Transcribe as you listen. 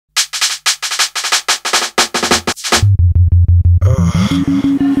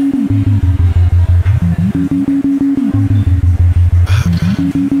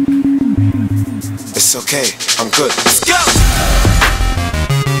Okay, I'm good. Let's go!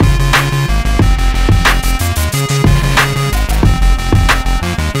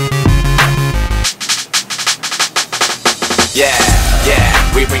 Yeah, yeah,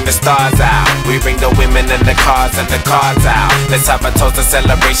 we bring the stars out. We bring the women and the cars and the cards out. Let's have a toast, a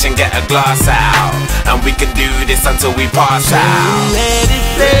celebration, get a glass out. And we can do this until we pass out. Let it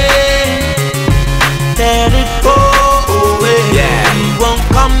rain, let it go away. Yeah, we won't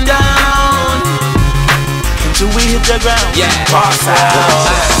come down until we hit the ground. yeah, pass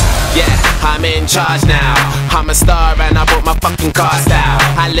out. Yeah, I'm in charge now. I'm a star and I bought my fucking cars out.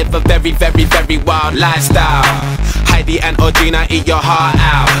 I live a very, very, very wild lifestyle. Heidi and Audrina, eat your heart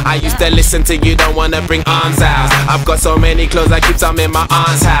out. I used to listen to you, don't wanna bring arms out. I've got so many clothes, I keep some in my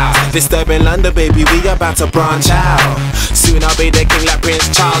aunt's house. Disturbing London, baby, we about to branch out. Soon I'll be the king like Prince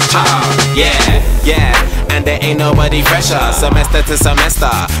Charles. Yeah, yeah, and there ain't nobody fresher. Semester to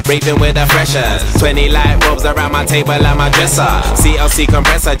semester, raving with the freshers. 20 light bulbs around my table and my dresser. CLC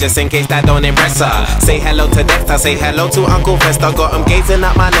compressor, just in case that don't impress her. Say hello to Dexter, say hello to Uncle Fester. Got him gazing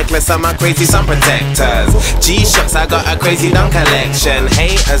at my necklace and my crazy sun protectors. G-Shocks, I got a crazy dumb collection.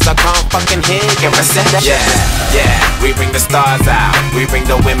 Haters, I can't fucking hear your reception. Yeah, yeah, we bring the stars out. We bring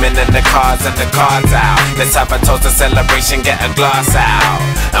the women and the cars and the cards out. Let's have a toast, a celebration, get a glass out.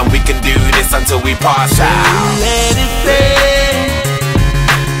 And we can do this until we pass out. Let it rain,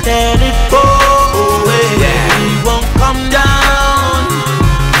 let it go away. Yeah, we won't come down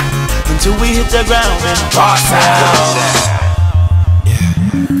until we hit the ground and pass out.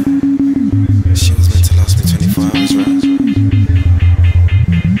 She was meant to last me 24 hours, right?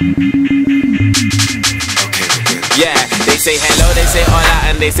 Okay, we're good. Yeah, they say hello, they say hola,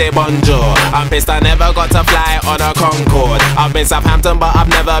 and they say bonjour. I'm pissed I never got to fly on a Concorde. I've been Southampton, but I've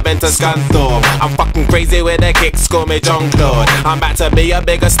never been to Scunthorpe. I'm fucking crazy with the kicks, call me Jean-Claude. I'm about to be a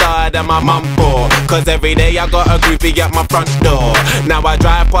bigger star than my mum for. Cause every day I got a groupie at my front door. Now I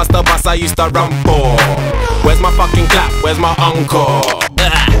drive past the bus I used to run for. Where's my fucking clap, where's my encore?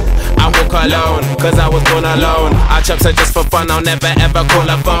 I walk alone, cause I was born alone. I chops her just for fun, I'll never ever call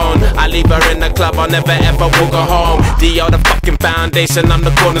her phone. I leave her in the club, I'll never ever walk her home. D.O. the fucking foundation, I'm the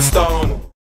cornerstone.